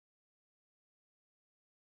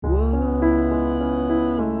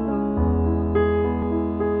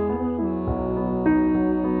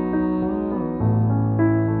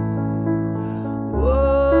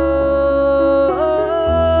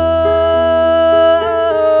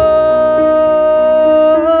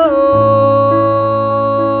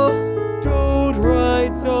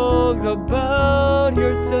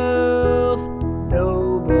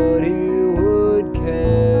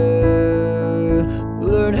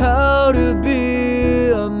how to be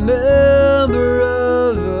a member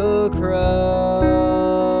of the crowd.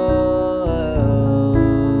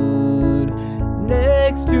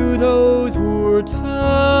 Next to those who are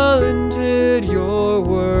talented, your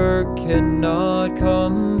work cannot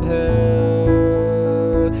compare.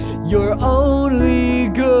 You're only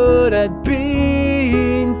good at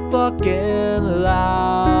being fucking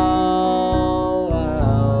loud.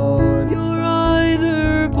 You're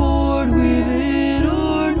either born with it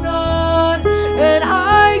or not, and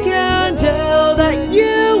I can tell that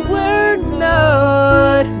you were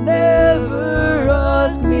not. Never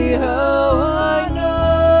ask me how I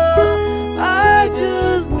know, I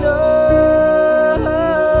just know.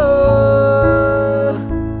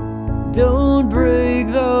 Don't break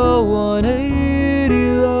the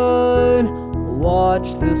 180 line,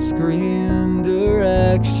 watch the screen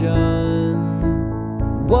direction.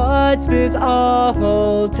 What's this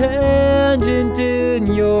awful tangent in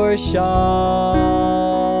your shot?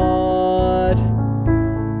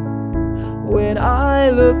 When I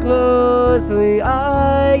look closely,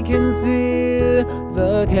 I can see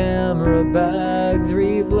the camera bag's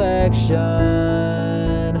reflection.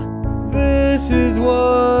 This is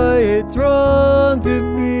why it's wrong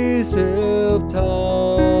to be self-taught.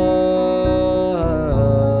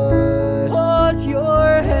 Watch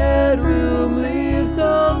your headroom, leave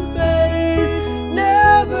some space.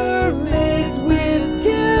 Never mix with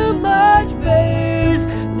too much bass.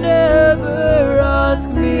 Never ask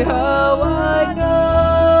me how I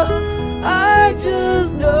know, I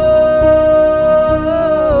just know.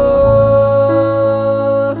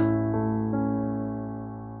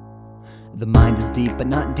 The mind is deep but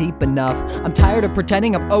not deep enough. I'm tired of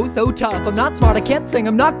pretending I'm oh so tough. I'm not smart, I can't sing,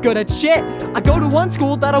 I'm not good at shit. I go to one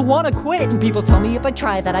school that I wanna quit, and people tell me if I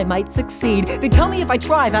try that I might succeed. They tell me if I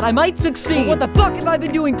try that I might succeed. But what the fuck have I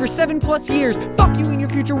been doing for 7+ years? Fuck you and your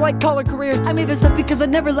future white collar careers. I made this stuff because I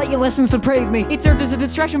never let your lessons deprave me. It served as a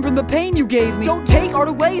distraction from the pain you gave me. Don't take art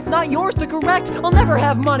away, it's not yours to correct. I'll never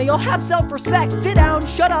have money, I'll have self-respect. Sit down,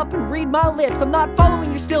 shut up, and read my lips. I'm not following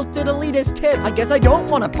your stilted elitist tips. I guess I don't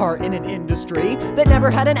want a part in an industry that never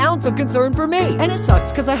had an ounce of concern for me. And it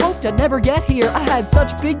sucks cause I hoped I'd never get here. I had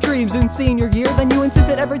such big dreams in senior year, then you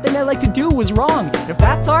insisted everything I like to do was wrong. If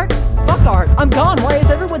that's art, fuck art, I'm gone. Why is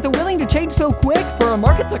everyone so willing to change so quick? For a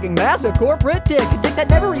market-sucking massive corporate dick, a dick that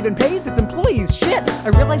never even pays its employees. Shit, I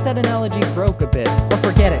realized that analogy broke a bit. But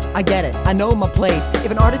forget it, I get it, I know my place.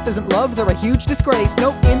 If an artist doesn't love, they're a huge disgrace.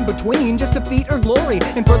 No in-between, just defeat or glory.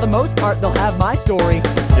 And for the most part, they'll have my story.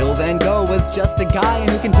 But still Van Gogh was just a guy, and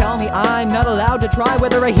who can tell me I'm not allowed to try?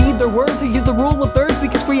 Whether I heed their words or use the rule of thirds,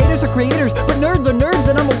 because creators are creators, but nerds are nerds,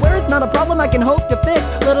 and I'm aware it's not a problem I can hope to fix.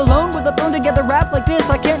 Let alone with a thrown together rap like this.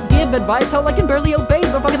 I can't give advice, hell I can barely obey,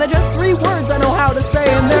 but fucking that's just 3 words I know how to say,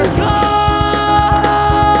 and they're God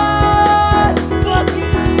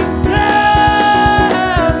fucking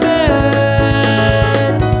damn it.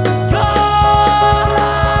 God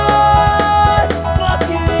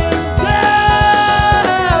fucking damn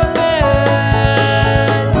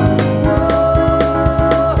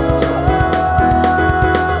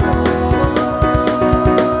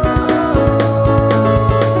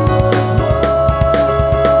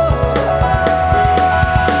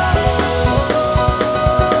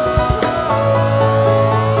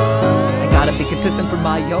consistent for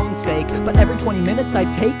my own sake, but every 20 minutes I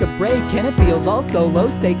take a break, and it feels all so low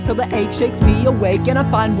stakes till the ache shakes me awake, and I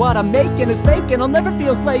find what I'm making is fake, and I'll never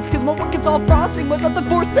feel slave, cause my work is all frosting without the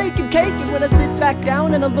forsaken cake. And when I sit back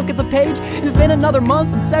down and I look at the page, it has been another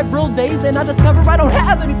month and several days, and I discover I don't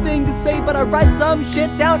have anything to say, but I write some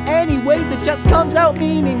shit down anyways. It just comes out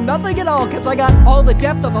meaning nothing at all, cause I got all the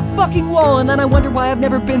depth of a fucking wall. And then I wonder why I've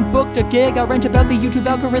never been booked a gig. I rant about the YouTube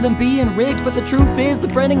algorithm being rigged, but the truth is the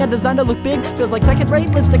branding I designed to look big feels like second-rate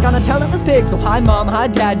lipstick on a talentless pig. So hi mom, hi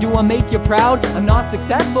dad, do I make you proud? I'm not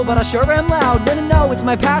successful, but I sure am loud. No, it's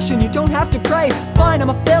my passion, you don't have to pray. Fine, I'm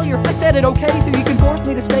a failure, I said it okay, so you can force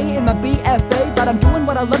me to stay in my BFA, but I'm doing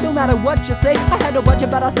what I love no matter what you say. I had no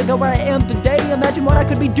budget, but I'll still go where I am today. Imagine what I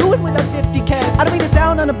could be doing with that 50K. I don't mean to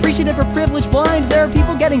sound unappreciative or privileged blind. There are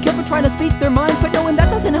people getting killed for trying to speak their mind, but knowing that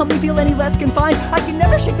doesn't help me feel any less confined. I can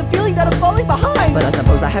never shake the feeling that I'm falling behind. But I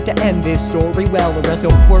suppose I have to end this story well, or else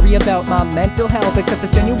don't worry about my mental health. Except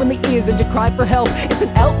this genuinely is and to cry for help. It's an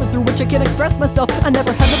outlet through which I can express myself. I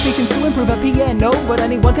never had the patience to improve a piano, but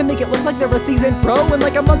anyone can make it look like they're a seasoned pro. And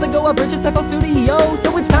like a month ago I purchased FL Studio,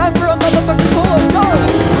 so it's time for a motherfucking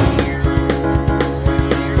chorus.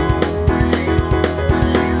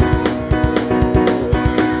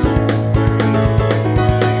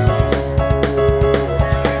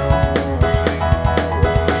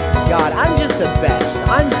 God, I'm just the best.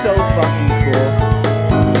 I'm so fucking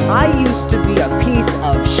cool. to be a piece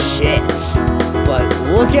of shit. But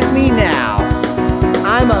look at me now.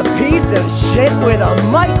 I'm a piece of shit with a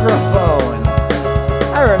microphone.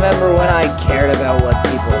 I remember when I cared about what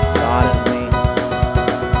people thought of me.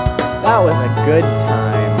 That was a good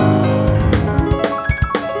time.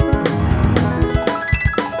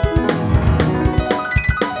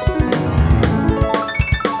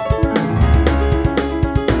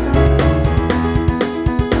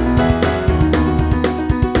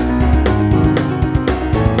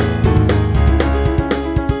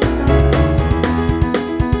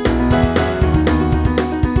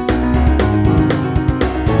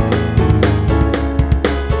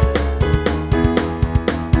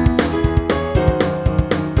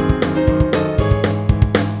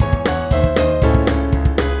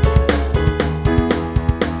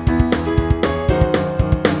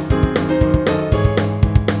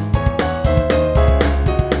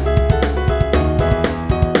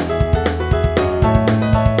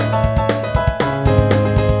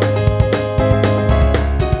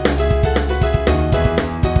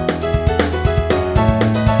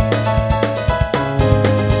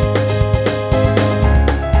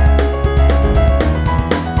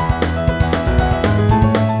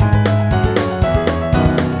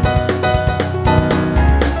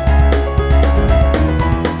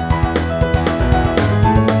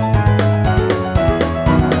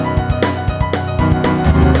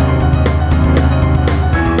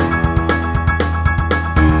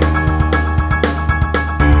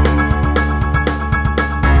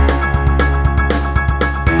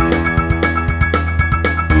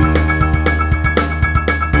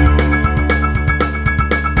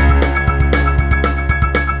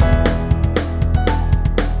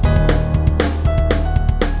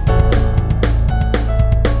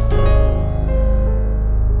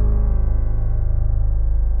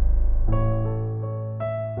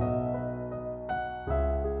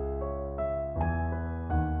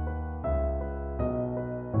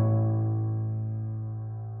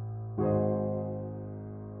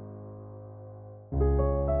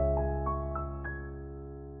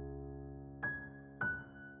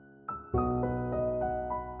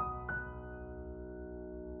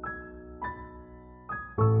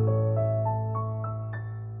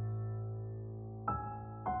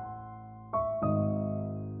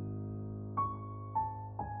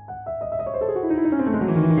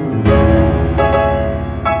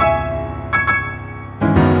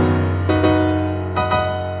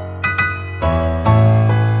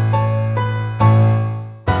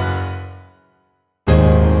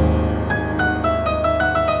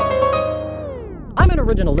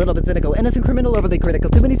 Original, little bit cynical, innocent criminal, overly critical.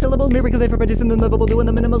 Too many syllables, lyrically for producing the livable, doing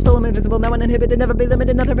the minimal, still I'm invisible. Now uninhibited, never be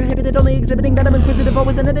limited, nothing prohibited, only exhibiting that I'm inquisitive,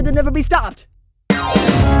 always ended and never be stopped.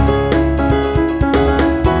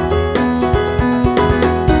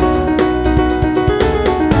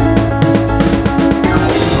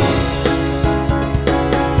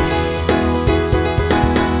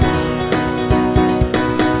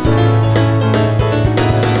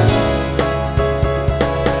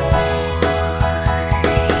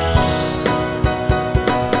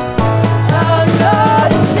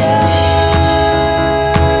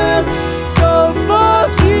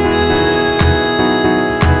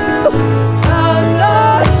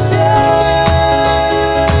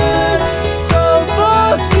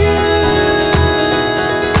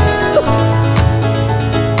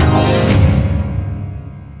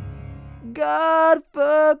 God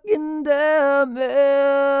fucking damn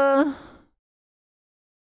it.